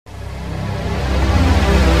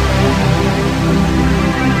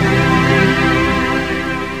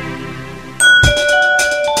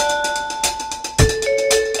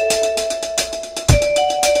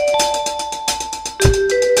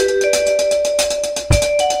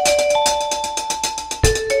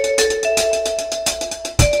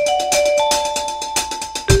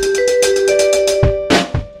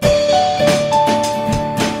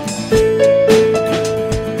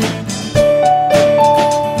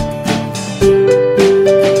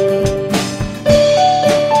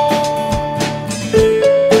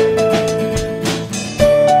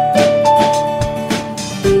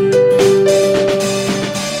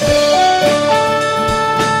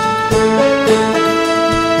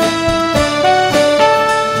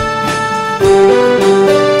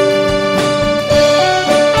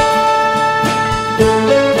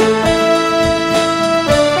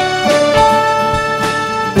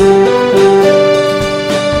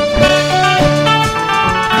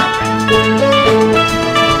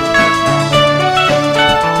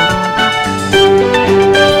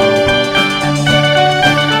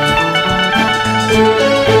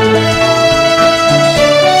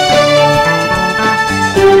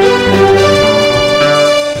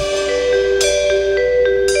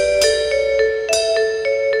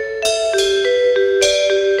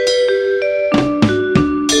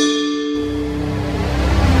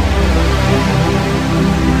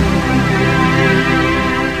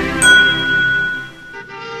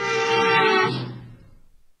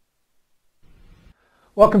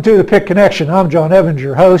Welcome to the PIC Connection. I'm John Evans,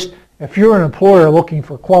 your host. If you're an employer looking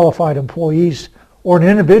for qualified employees or an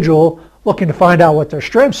individual looking to find out what their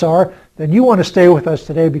strengths are, then you want to stay with us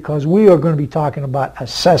today because we are going to be talking about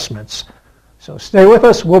assessments. So stay with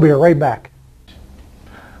us. We'll be right back.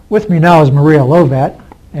 With me now is Maria Lovat.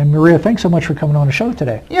 And Maria, thanks so much for coming on the show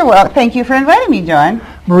today. You're welcome. Thank you for inviting me, John.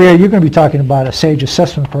 Maria, you're going to be talking about a SAGE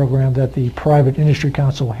assessment program that the Private Industry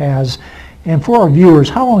Council has. And for our viewers,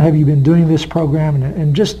 how long have you been doing this program,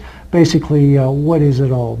 and just basically what is it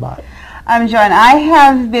all about? John, I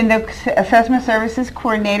have been the Assessment Services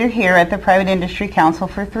Coordinator here at the Private Industry Council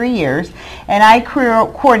for 3 years, and I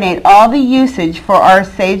coordinate all the usage for our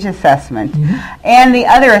SAGE assessment and the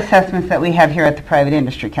other assessments that we have here at the Private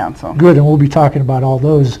Industry Council. Good, and we'll be talking about all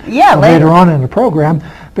those later on in the program.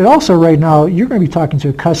 But also right now, you're going to be talking to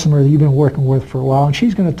a customer that you've been working with for a while, and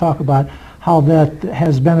she's going to talk about how that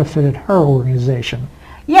has benefited her organization.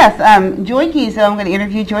 Yes, Joy Gizzo, I'm going to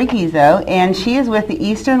interview Joy Gizzo, and she is with the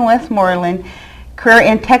Eastern Westmoreland Career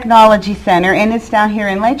and Technology Center, and it's down here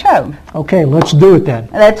in Latrobe. Okay, let's do it then.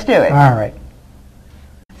 Let's do it. All right.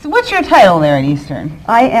 So what's your title there at Eastern?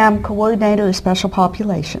 I am Coordinator of Special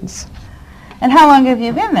Populations. And how long have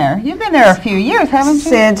you been there? You've been there a few years, haven't you?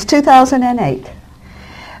 Since 2008.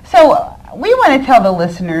 So we want to tell the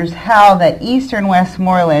listeners how the Eastern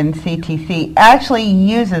Westmoreland CTC actually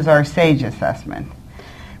uses our SAGE assessment.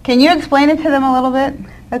 Can you explain it to them a little bit?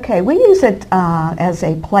 Okay, we use it as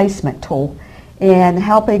a placement tool in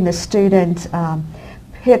helping the student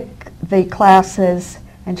pick the classes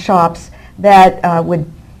and shops that would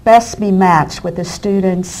best be matched with the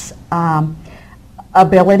student's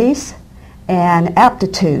abilities and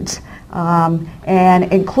aptitudes.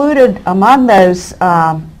 And included among those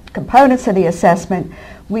components of the assessment,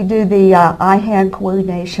 we do the eye-hand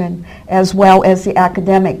coordination as well as the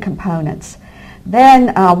academic components.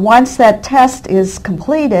 Then once that test is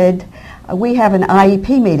completed, we have an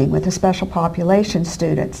IEP meeting with the special population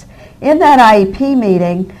students. In that IEP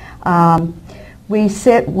meeting, we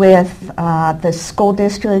sit with the school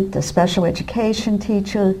district, the special education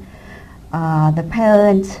teacher, the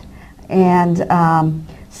parent, and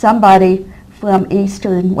somebody from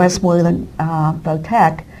Eastern Westmoreland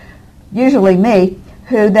VOTEC, usually me,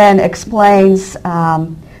 who then explains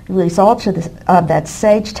the results of that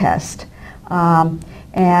SAGE test.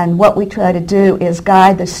 And what we try to do is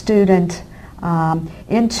guide the student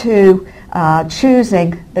into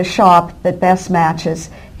choosing the shop that best matches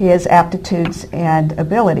his aptitudes and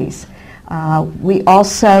abilities. We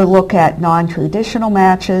also look at non-traditional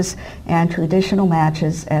matches and traditional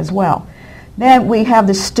matches as well. Then we have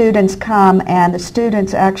the students come, and the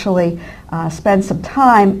students actually spend some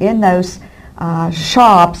time in those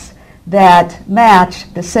shops that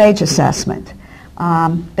match the SAGE assessment.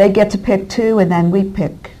 They get to pick 2, and then we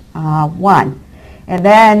pick 1. And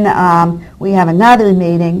then we have another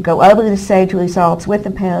meeting, go over the SAGE results with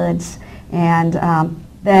the parents, and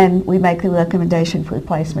then we make the recommendation for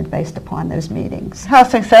replacement based upon those meetings. How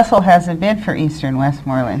successful has it been for Eastern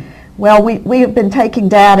Westmoreland? Well, we have been taking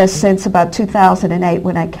data since about 2008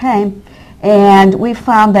 when I came, and we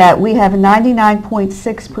found that we have a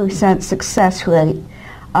 99.6% success rate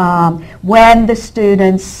when the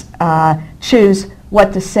students choose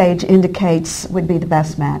what the SAGE indicates would be the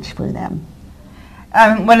best match for them.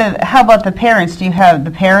 How about the parents? Do you have the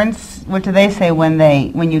parents? What do they say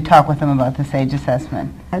when you talk with them about the SAGE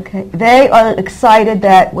assessment? Okay, they are excited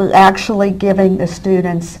that we're actually giving the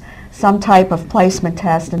students some type of placement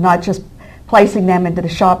test and not just placing them into the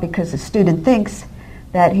shop because the student thinks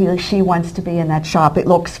that he or she wants to be in that shop. It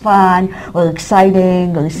looks fun or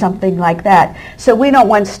exciting or something like that. So we don't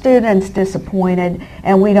want students disappointed,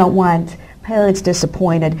 and we don't want parents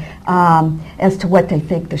disappointed as to what they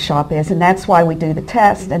think the shop is. And that's why we do the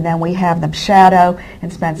test, and then we have them shadow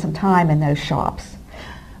and spend some time in those shops.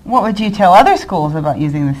 What would you tell other schools about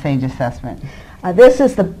using the SAGE assessment? This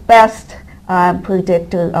is the best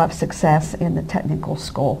predictor of success in the technical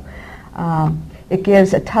school. It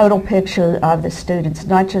gives a total picture of the students,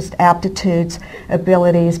 not just aptitudes,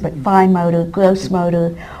 abilities, but fine motor, gross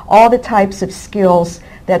motor, all the types of skills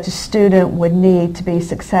that the student would need to be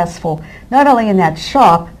successful, not only in that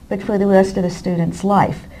shop, but for the rest of the student's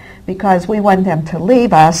life. Because we want them to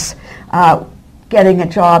leave us getting a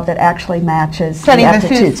job that actually matches the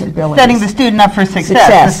aptitudes and abilities. Setting the student up for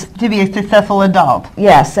success. To be a successful adult.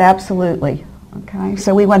 Yes, absolutely. Okay,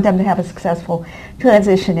 so we want them to have a successful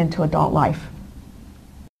transition into adult life.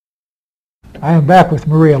 I am back with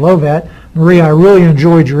Maria Lovat. Maria, I really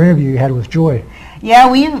enjoyed your interview you had with Joy. Yeah,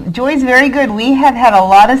 Joy's very good. We have had a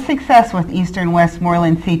lot of success with Eastern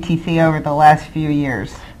Westmoreland CTC over the last few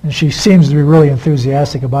years. And she seems to be really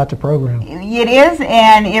enthusiastic about the program. It is,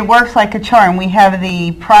 and it works like a charm. We have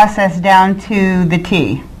the process down to the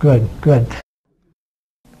T. Good, good.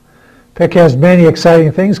 PIC has many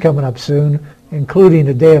exciting things coming up soon, including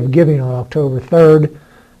the Day of Giving on October 3rd.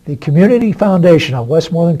 The Community Foundation of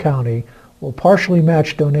Westmoreland County will partially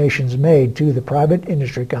match donations made to the Private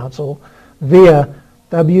Industry Council via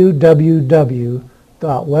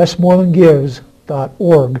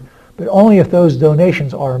www.westmorelandgives.org, but only if those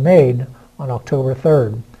donations are made on October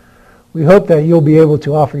 3rd. We hope that you'll be able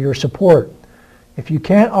to offer your support. If you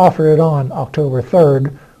can't offer it on October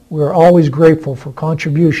 3rd, we are always grateful for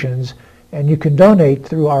contributions, and you can donate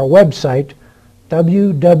through our website,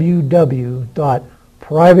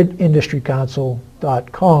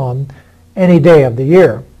 www.privateindustrycouncil.com, any day of the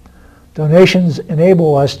year. Donations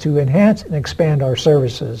enable us to enhance and expand our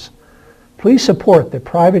services. Please support the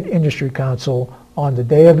Private Industry Council on the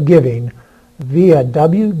Day of Giving via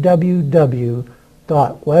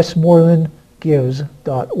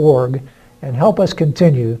www.westmorelandgives.org and help us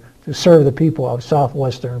continue to serve the people of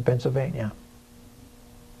southwestern Pennsylvania.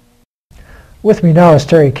 With me now is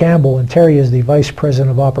Terri Campbell, and Terri is the Vice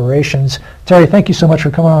President of Operations. Terri, thank you so much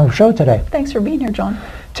for coming on our show today. Thanks for being here, John.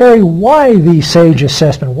 Terri, why the SAGE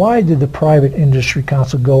assessment? Why did the Private Industry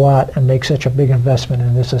Council go out and make such a big investment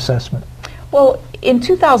in this assessment? Well, in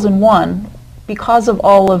 2001, because of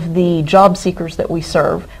all of the job seekers that we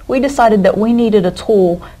serve, we decided that we needed a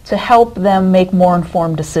tool to help them make more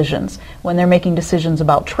informed decisions when they're making decisions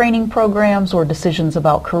about training programs or decisions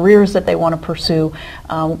about careers that they want to pursue.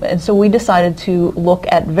 And so we decided to look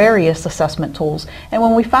at various assessment tools. And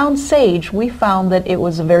when we found SAGE, we found that it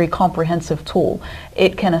was a very comprehensive tool.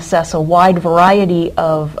 It can assess a wide variety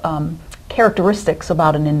of characteristics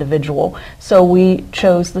about an individual. So we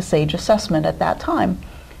chose the SAGE assessment at that time.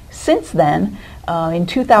 Since then, in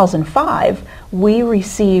 2005, we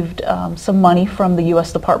received some money from the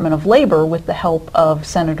U.S. Department of Labor with the help of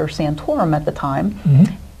Senator Santorum at the time,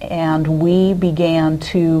 and we began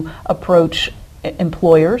to approach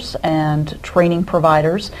employers and training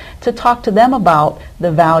providers to talk to them about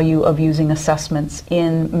the value of using assessments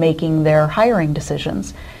in making their hiring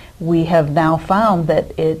decisions. We have now found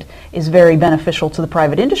that it is very beneficial to the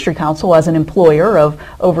Private Industry Council as an employer of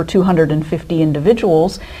over 250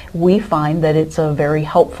 individuals. We find that it's a very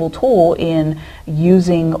helpful tool in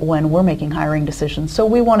using when we're making hiring decisions. So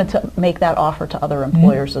we wanted to make that offer to other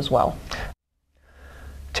employers as well.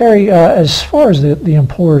 Terri, as far as the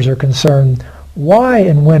employers are concerned, why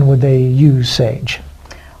and when would they use SAGE?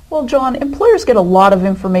 Well, John, employers get a lot of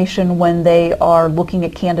information when they are looking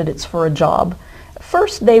at candidates for a job.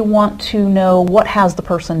 First, they want to know what has the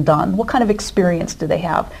person done, what kind of experience do they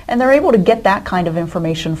have, and they're able to get that kind of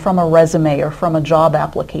information from a resume or from a job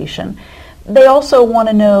application. They also want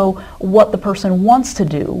to know what the person wants to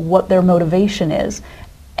do, what their motivation is,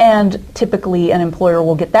 and typically an employer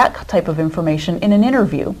will get that type of information in an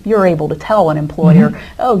interview. You're able to tell an employer,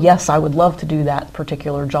 oh yes, I would love to do that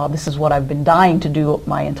particular job, this is what I've been dying to do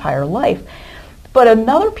my entire life. But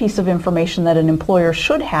another piece of information that an employer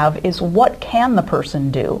should have is what can the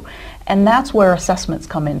person do? And that's where assessments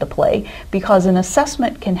come into play, because an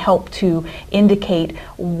assessment can help to indicate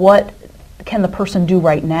what can the person do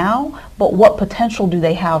right now, but what potential do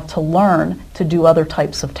they have to learn to do other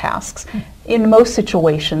types of tasks. In most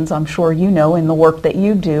situations, I'm sure you know in the work that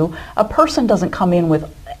you do, a person doesn't come in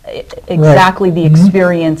with exactly the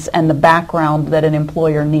experience and the background that an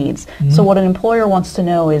employer needs. So what an employer wants to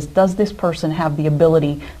know is, does this person have the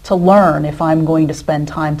ability to learn if I'm going to spend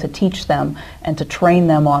time to teach them and to train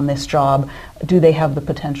them on this job? Do they have the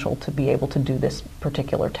potential to be able to do this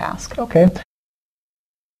particular task? Okay.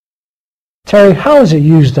 Terri, how is it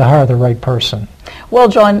used to hire the right person? Well,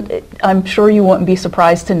 John, I'm sure you wouldn't be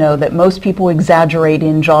surprised to know that most people exaggerate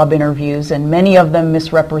in job interviews, and many of them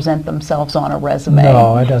misrepresent themselves on a resume.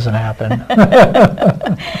 No, it doesn't happen.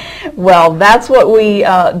 Well, that's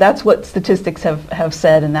what statistics have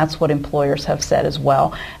said, and that's what employers have said as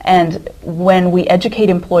well. And when we educate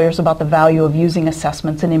employers about the value of using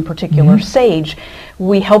assessments, and in particular SAGE,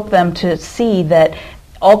 we help them to see that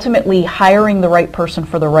ultimately hiring the right person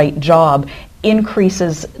for the right job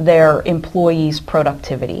increases their employees'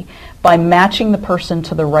 productivity. By matching the person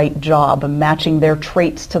to the right job and matching their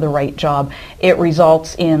traits to the right job, it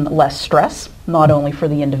results in less stress, not only for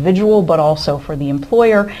the individual but also for the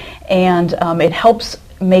employer, and it helps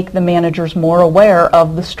make the managers more aware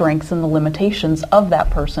of the strengths and the limitations of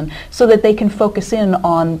that person so that they can focus in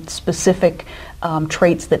on specific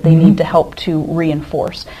traits that they need to help to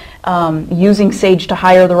reinforce. Using SAGE to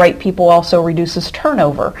hire the right people also reduces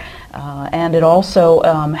turnover, and it also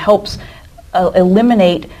helps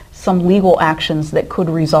eliminate some legal actions that could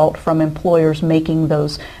result from employers making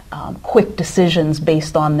those quick decisions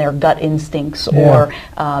based on their gut instincts or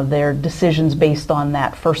their decisions based on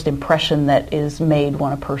that first impression that is made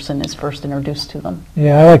when a person is first introduced to them.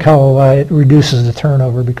 Yeah, I like how it reduces the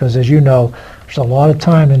turnover because, as you know, there's a lot of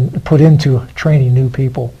time put into training new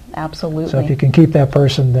people. Absolutely. So if you can keep that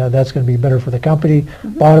person, that's going to be better for the company.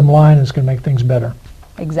 Bottom line, it's going to make things better.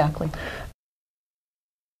 Exactly.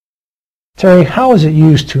 Terri, how is it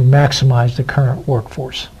used to maximize the current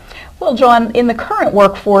workforce? Well, John, in the current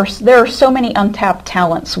workforce, there are so many untapped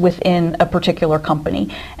talents within a particular company.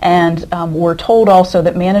 And we're told also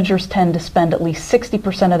that managers tend to spend at least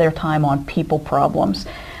 60% of their time on people problems.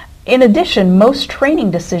 In addition, most training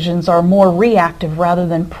decisions are more reactive rather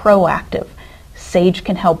than proactive. SAGE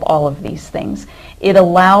can help all of these things. It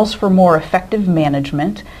allows for more effective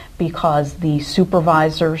management because the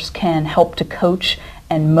supervisors can help to coach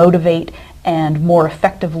and motivate and more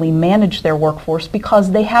effectively manage their workforce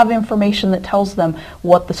because they have information that tells them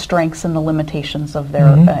what the strengths and the limitations of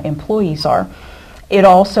their employees are. It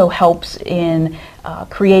also helps in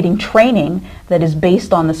creating training that is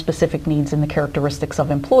based on the specific needs and the characteristics of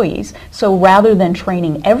employees. So rather than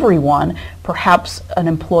training everyone, perhaps an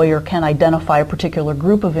employer can identify a particular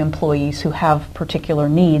group of employees who have particular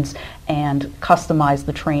needs and customize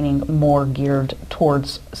the training more geared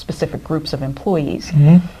towards specific groups of employees.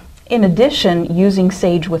 In addition, using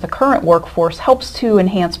SAGE with a current workforce helps to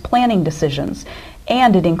enhance planning decisions,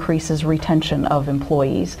 and it increases retention of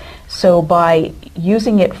employees. So by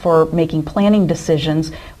using it for making planning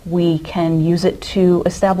decisions, we can use it to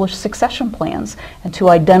establish succession plans and to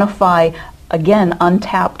identify, again,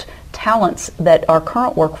 untapped talents that our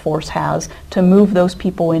current workforce has to move those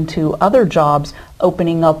people into other jobs,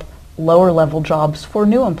 opening up lower level jobs for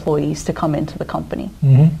new employees to come into the company.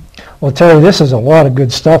 Well, Terri, this is a lot of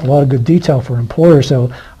good stuff, a lot of good detail for employers,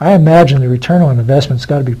 so I imagine the return on investment's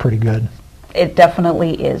got to be pretty good. It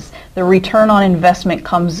definitely is. The return on investment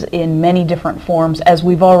comes in many different forms. As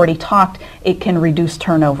we've already talked, it can reduce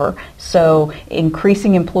turnover. So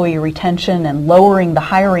increasing employee retention and lowering the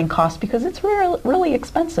hiring cost because it's really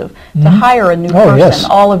expensive to hire a new person. Yes.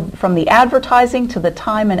 From the advertising to the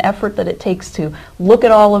time and effort that it takes to look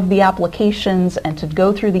at all of the applications and to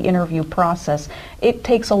go through the interview process, it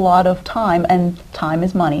takes a lot of time, and time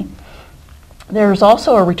is money. There's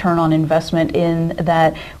also a return on investment in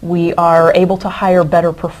that we are able to hire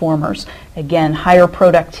better performers. Again, higher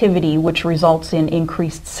productivity, which results in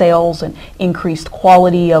increased sales and increased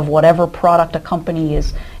quality of whatever product a company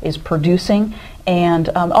is producing, and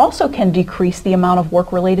also can decrease the amount of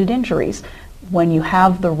work-related injuries. When you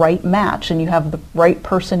have the right match and you have the right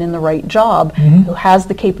person in the right job who has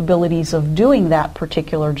the capabilities of doing that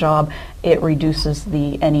particular job, it reduces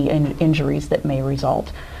any injuries that may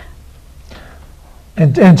result.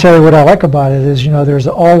 And Terri, what I like about it is, there's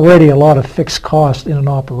already a lot of fixed costs in an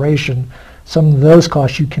operation. Some of those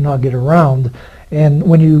costs you cannot get around. And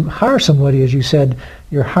when you hire somebody, as you said,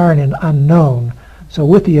 you're hiring an unknown. So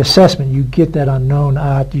with the assessment, you get that unknown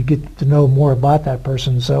out. You get to know more about that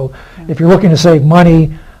person. So if you're looking to save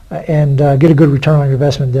money and get a good return on your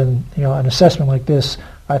investment, then an assessment like this,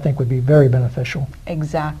 I think, would be very beneficial.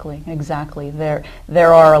 Exactly.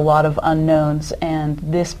 There are a lot of unknowns, and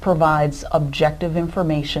this provides objective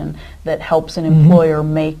information that helps an employer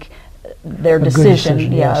make their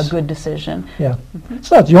decision. Yes. A good decision. Yeah.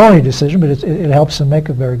 It's not the only decision, but it helps them make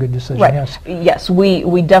a very good decision. Right. Yes,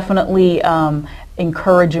 we definitely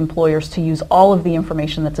encourage employers to use all of the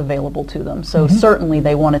information that's available to them. So certainly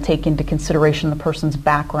they want to take into consideration the person's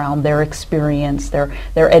background, their experience, their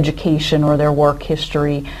education or their work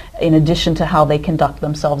history, in addition to how they conduct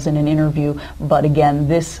themselves in an interview. But again,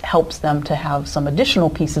 this helps them to have some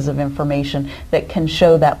additional pieces of information that can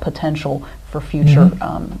show that potential for future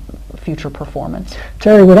future performance.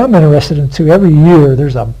 Terri, what I'm interested in too, every year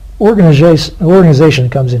there's an organization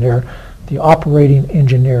that comes in here, the operating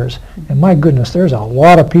engineers. And my goodness, there's a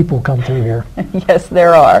lot of people come through here. Yes,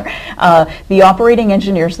 there are. The operating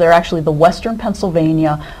engineers, they're actually the Western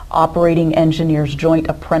Pennsylvania Operating Engineers Joint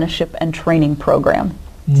Apprenticeship and Training Program.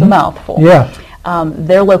 It's a mouthful. Yeah.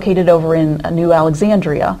 They're located over in New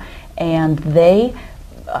Alexandria, and they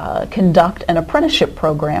conduct an apprenticeship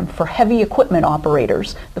program for heavy equipment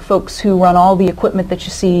operators, the folks who run all the equipment that you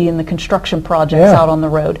see in the construction projects out on the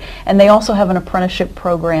road. And they also have an apprenticeship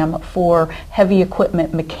program for heavy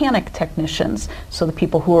equipment mechanic technicians, so the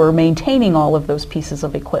people who are maintaining all of those pieces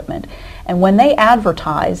of equipment. And when they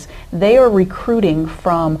advertise, they are recruiting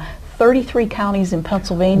from 33 counties in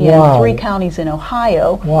Pennsylvania and 3 counties in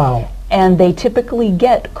Ohio. Wow. And they typically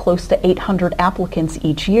get close to 800 applicants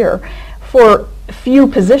each year. for few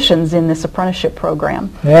positions in this apprenticeship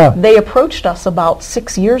program. Yeah. They approached us about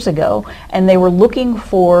 6 years ago, and they were looking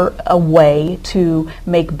for a way to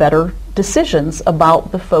make better decisions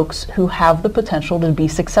about the folks who have the potential to be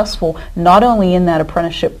successful, not only in that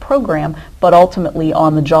apprenticeship program, but ultimately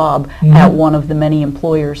on the job at one of the many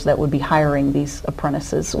employers that would be hiring these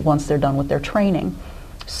apprentices once they're done with their training.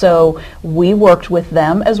 So we worked with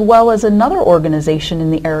them as well as another organization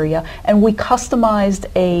in the area, and we customized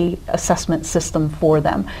a assessment system for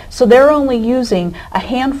them. So they're only using a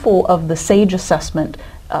handful of the SAGE assessment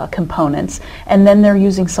components, and then they're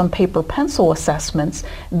using some paper pencil assessments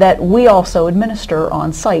that we also administer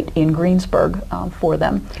on site in Greensburg for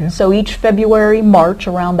them. Okay. So each February, March,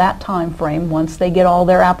 around that time frame, once they get all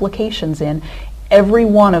their applications in, every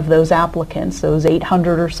one of those applicants, those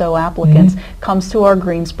 800 or so applicants, comes to our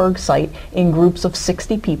Greensburg site in groups of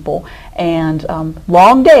 60 people. And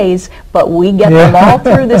long days, but we get them all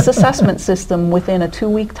through this assessment system within a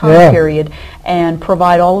 2-week time period and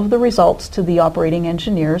provide all of the results to the operating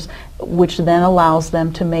engineers, which then allows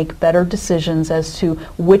them to make better decisions as to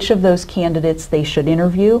which of those candidates they should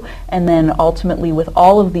interview, and then ultimately, with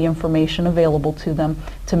all of the information available to them,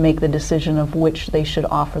 to make the decision of which they should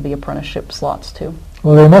offer the apprenticeship slots to.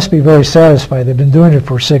 Well, they must be very satisfied. They've been doing it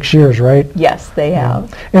for 6 years, right? Yes, they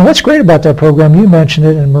have. And what's great about that program, you mentioned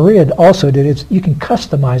it, and Maria also did, is you can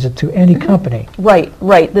customize it to any company. Right,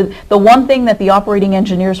 right. The one thing that the operating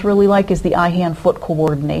engineers really like is the eye-hand-foot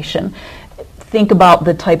coordination. Think about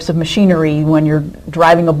the types of machinery when you're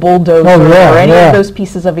driving a bulldozer or any of those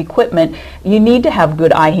pieces of equipment. You need to have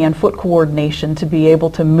good eye-hand-foot coordination to be able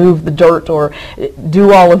to move the dirt or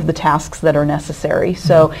do all of the tasks that are necessary.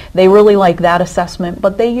 So they really like that assessment,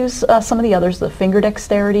 but they use some of the others, the finger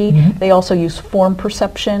dexterity. They also use form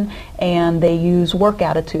perception, and they use work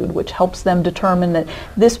attitude, which helps them determine that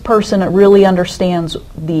this person really understands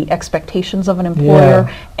the expectations of an employer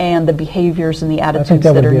and the behaviors and the attitudes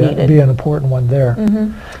that are needed. I think that would be an important one there.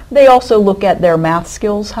 They also look at their math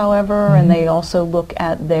skills, however, and they also look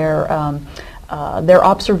at their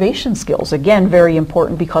observation skills. Again, very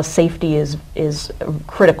important because safety is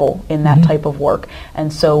critical in that type of work.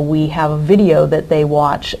 And so we have a video that they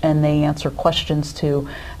watch and they answer questions to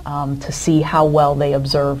see how well they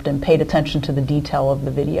observed and paid attention to the detail of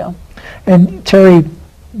the video. And Terry,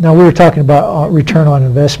 now we were talking about return on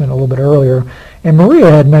investment a little bit earlier, and Maria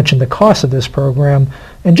had mentioned the cost of this program.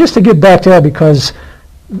 And just to get back to that, because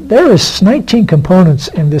there is 19 components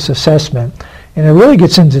in this assessment, and it really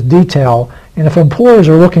gets into detail. And if employers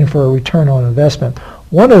are looking for a return on investment,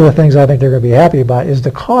 one of the things I think they're going to be happy about is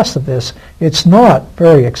the cost of this. It's not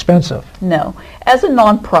very expensive. No. As a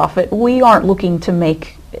nonprofit, we aren't looking to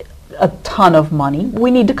make a ton of money. We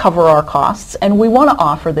need to cover our costs, and we want to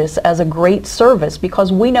offer this as a great service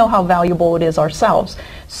because we know how valuable it is ourselves.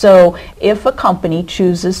 So if a company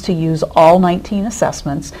chooses to use all 19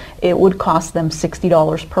 assessments, it would cost them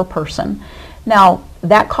 $60 per person. Now,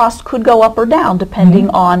 that cost could go up or down depending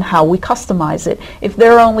on how we customize it. If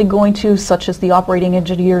they're only going to, such as the operating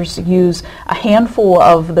engineers, use a handful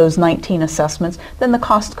of those 19 assessments, then the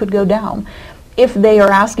cost could go down. If they are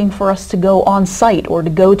asking for us to go on site or to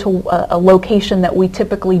go to a location that we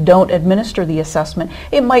typically don't administer the assessment,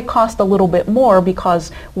 it might cost a little bit more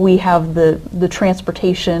because we have the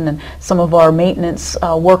transportation and some of our maintenance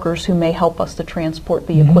workers who may help us to transport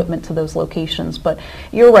the equipment to those locations. But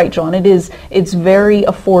you're right, John, it's very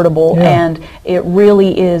affordable and it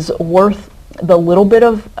really is worth the little bit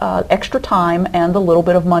of extra time and the little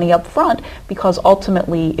bit of money up front, because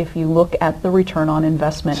ultimately, if you look at the return on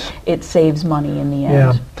investment, it saves money in the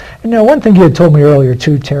end. Yeah. One thing you had told me earlier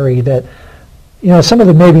too, Terry, that some of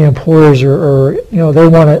the maybe employers are they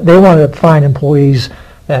want to find employees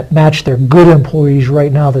that match their good employees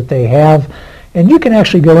right now that they have, and you can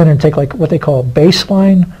actually go in and take like what they call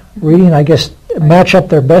baseline reading, I guess, match up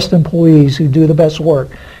their best employees who do the best work,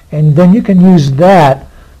 and then you can use that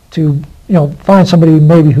to find somebody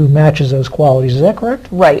maybe who matches those qualities. Is that correct?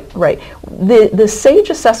 Right, right. The SAGE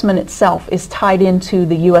assessment itself is tied into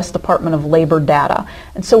the U.S. Department of Labor data.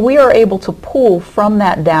 And so we are able to pull from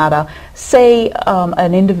that data, say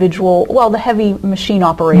an individual, the heavy machine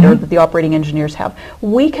operator that the operating engineers have.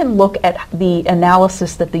 We can look at the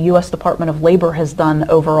analysis that the U.S. Department of Labor has done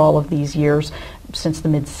over all of these years, since the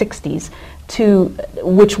mid-60s,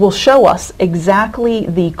 which will show us exactly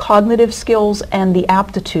the cognitive skills and the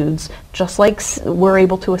aptitudes, just like we're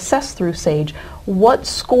able to assess through SAGE, what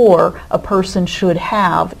score a person should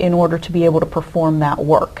have in order to be able to perform that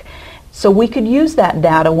work. So we could use that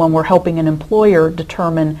data when we're helping an employer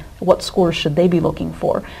determine what scores should they be looking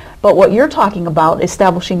for. But what you're talking about,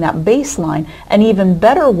 establishing that baseline, an even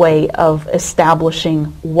better way of establishing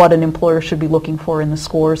what an employer should be looking for in the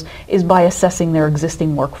scores is by assessing their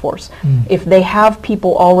existing workforce. If they have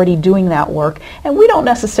people already doing that work, and we don't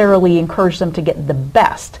necessarily encourage them to get the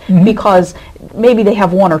best, because maybe they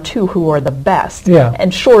have one or two who are the best.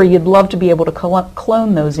 And sure, you'd love to be able to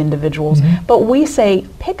clone those individuals, but we say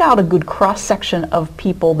pick out a good cross-section of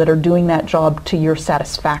people that are doing that job to your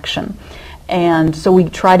satisfaction. And so we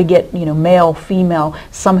try to get, male, female,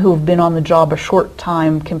 some who have been on the job a short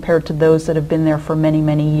time compared to those that have been there for many,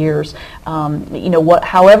 many years.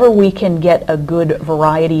 However we can get a good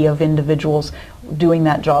variety of individuals doing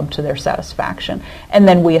that job to their satisfaction. And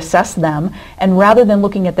then we assess them, and rather than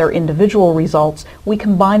looking at their individual results, we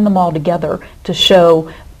combine them all together to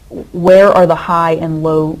show where are the high and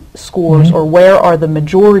low scores, or where are the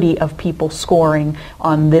majority of people scoring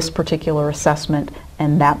on this particular assessment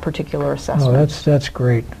and that particular assessment. Oh, that's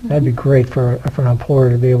great. That'd be great for an employer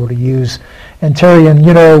to be able to use. And Terry,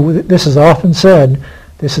 this is often said,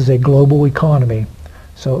 this is a global economy.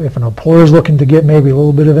 So if an employer is looking to get maybe a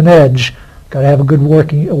little bit of an edge, got to have a good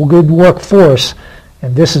workforce,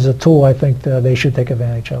 and this is a tool I think that they should take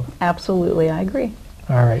advantage of. Absolutely, I agree.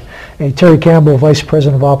 All right. Hey, Terry Campbell, Vice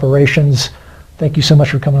President of Operations, thank you so much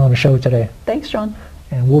for coming on the show today. Thanks, John.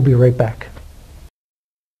 And we'll be right back.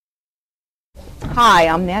 Hi,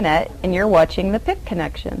 I'm Nanette, and you're watching The PIC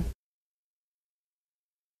Connection.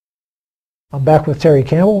 I'm back with Terry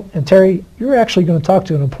Campbell. And Terry, you're actually going to talk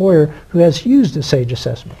to an employer who has used the SAGE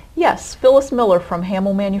assessment. Yes, Phyllis Miller from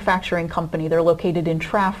Campbell Manufacturing Company. They're located in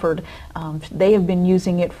Trafford. They have been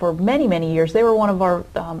using it for many, many years. They were one of our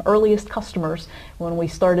earliest customers when we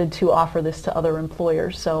started to offer this to other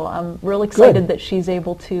employers. So I'm real excited that she's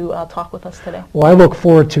able to talk with us today. Well, I look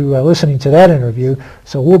forward to listening to that interview,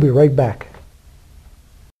 so we'll be right back.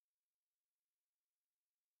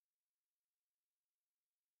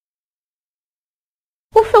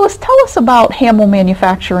 Well, Phyllis, tell us about Campbell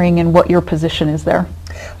Manufacturing and what your position is there.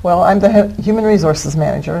 Well, I'm the Human Resources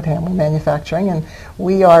Manager at Campbell Manufacturing, and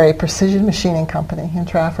we are a precision machining company in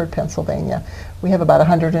Trafford, Pennsylvania. We have about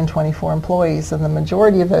 124 employees, and the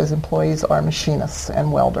majority of those employees are machinists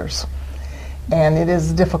and welders. And it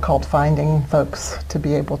is difficult finding folks to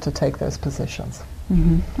be able to take those positions.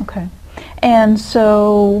 Okay. And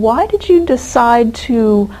so why did you decide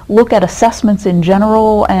to look at assessments in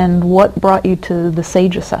general, and what brought you to the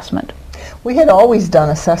SAGE assessment? We had always done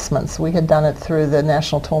assessments. We had done it through the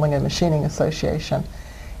National Tooling and Machining Association,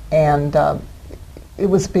 and it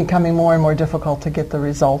was becoming more and more difficult to get the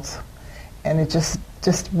results, and it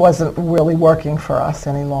just wasn't really working for us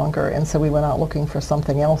any longer, and so we went out looking for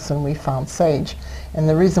something else, and we found SAGE. And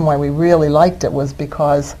the reason why we really liked it was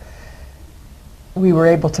because we were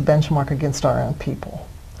able to benchmark against our own people.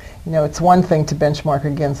 It's one thing to benchmark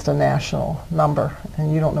against a national number,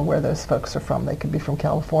 and you don't know where those folks are from. They could be from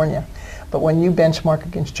California. But when you benchmark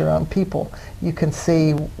against your own people, you can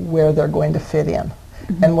see where they're going to fit in.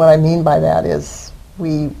 And what I mean by that is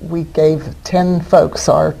we gave 10 folks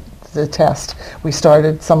the test. We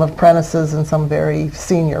started some apprentices and some very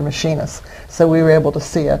senior machinists. So we were able to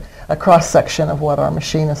see a cross-section of what our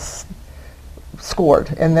machinists scored,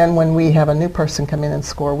 and then when we have a new person come in and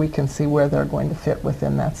score, we can see where they're going to fit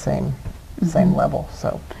within that same level.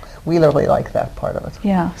 So we really like that part of it.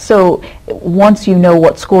 Yeah, so once you know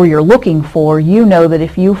what score you're looking for, you know that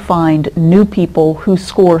if you find new people who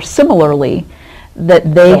score similarly,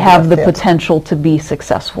 that they have the potential to be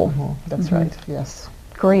successful. That's right, yes.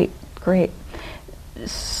 Great.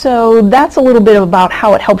 So that's a little bit about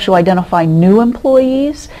how it helps you identify new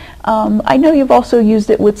employees. I know you've also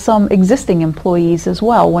used it with some existing employees as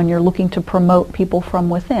well when you're looking to promote people from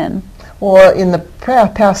within. Well, in the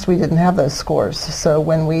past we didn't have those scores, so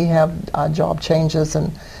when we have job changes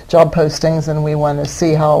and job postings and we want to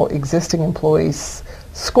see how existing employees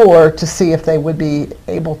score to see if they would be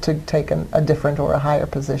able to take a different or a higher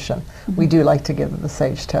position, we do like to give the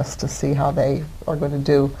SAGE test to see how they are going to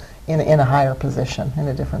do in a higher position, in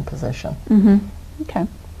a different position. Okay,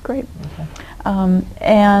 great.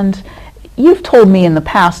 And you've told me in the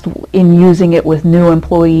past, in using it with new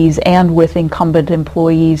employees and with incumbent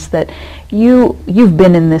employees, that you've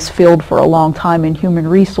been in this field for a long time in human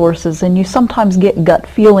resources, and you sometimes get gut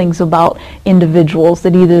feelings about individuals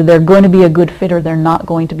that either they're going to be a good fit or they're not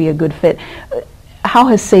going to be a good fit. How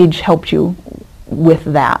has SAGE helped you with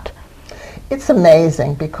that? It's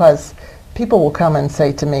amazing because people will come and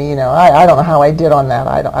say to me, I don't know how I did on that.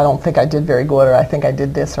 I don't think I did very good, or I think I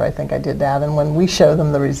did this, or I think I did that. And when we show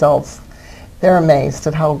them the results, they're amazed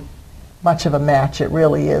at how much of a match it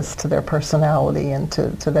really is to their personality and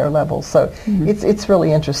to their level. So it's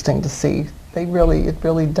really interesting to see it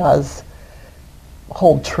really does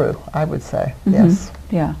hold true, I would say. Yes.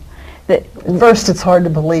 Yeah. At first it's hard to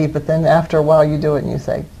believe, but then after a while you do it and you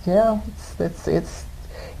say, yeah,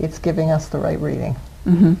 it's giving us the right reading.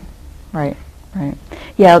 Right.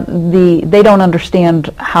 Yeah, they don't understand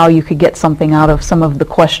how you could get something out of some of the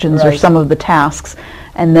questions or some of the tasks,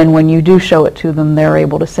 and then when you do show it to them, they're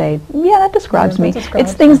able to say, yeah, that describes me.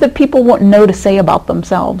 It's things that people won't know to say about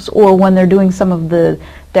themselves, or when they're doing some of the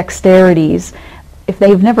dexterities. If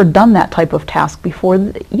they've never done that type of task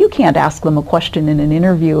before, you can't ask them a question in an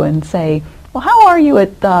interview and say, well, how are you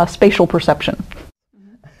at spatial perception?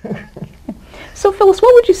 So Phyllis,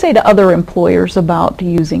 what would you say to other employers about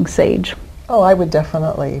using SAGE? Oh, I would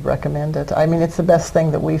definitely recommend it. I mean, it's the best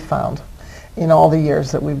thing that we've found in all the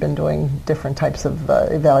years that we've been doing different types of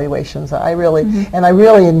evaluations. I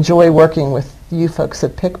really enjoy working with you folks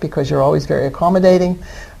at PIC because you're always very accommodating.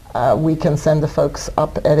 We can send the folks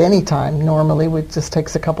up at any time. Normally, it just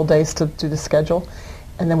takes a couple days to do the schedule,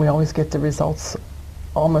 and then we always get the results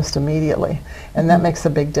almost immediately. And that makes a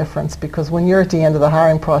big difference, because when you're at the end of the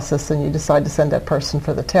hiring process and you decide to send that person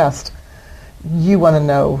for the test, you want to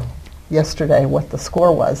know yesterday what the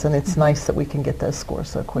score was, and it's nice that we can get those scores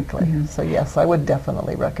so quickly. So yes, I would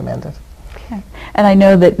definitely recommend it. Okay. And I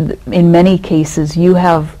know that in many cases you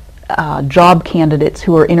have job candidates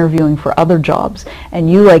who are interviewing for other jobs,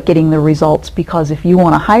 and you like getting the results because if you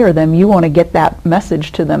want to hire them, you want to get that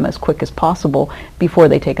message to them as quick as possible before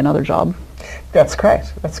they take another job. That's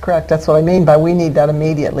correct. That's correct. That's what I mean by we need that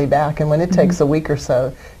immediately back. And when it takes a week or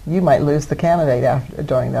so, you might lose the candidate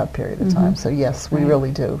during that period of time. So yes, we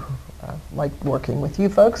really do like working with you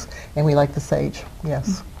folks, and we like the SAGE.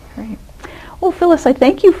 Yes. Great. Well, Phyllis, I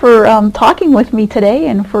thank you for talking with me today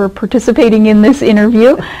and for participating in this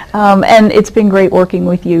interview. And it's been great working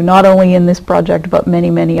with you, not only in this project, but many,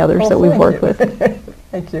 many others that we've worked with.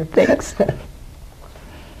 Thank you. Thanks.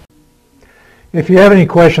 If you have any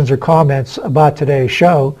questions or comments about today's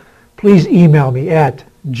show, please email me at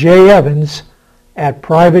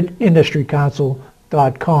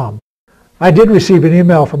jevans@privateindustrycouncil.com. I did receive an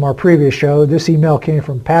email from our previous show. This email came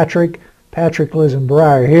from Patrick. Patrick lives in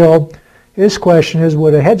Briar Hill. His question is,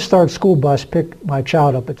 would a Head Start school bus pick my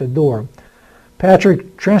child up at the door?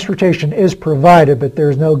 Patrick, transportation is provided, but there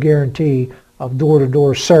is no guarantee of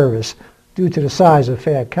door-to-door service due to the size of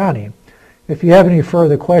Fayette County. If you have any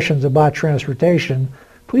further questions about transportation,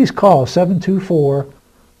 please call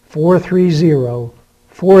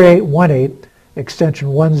 724-430-4818,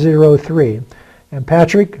 extension 103. And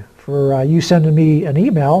Patrick, for you sending me an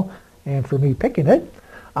email and for me picking it,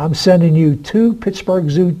 I'm sending you 2 Pittsburgh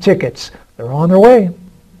Zoo tickets. They're on their way.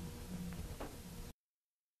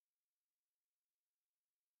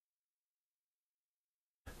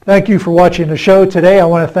 Thank you for watching the show today. I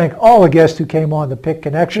want to thank all the guests who came on the PIC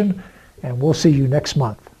Connection, and we'll see you next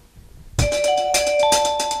month.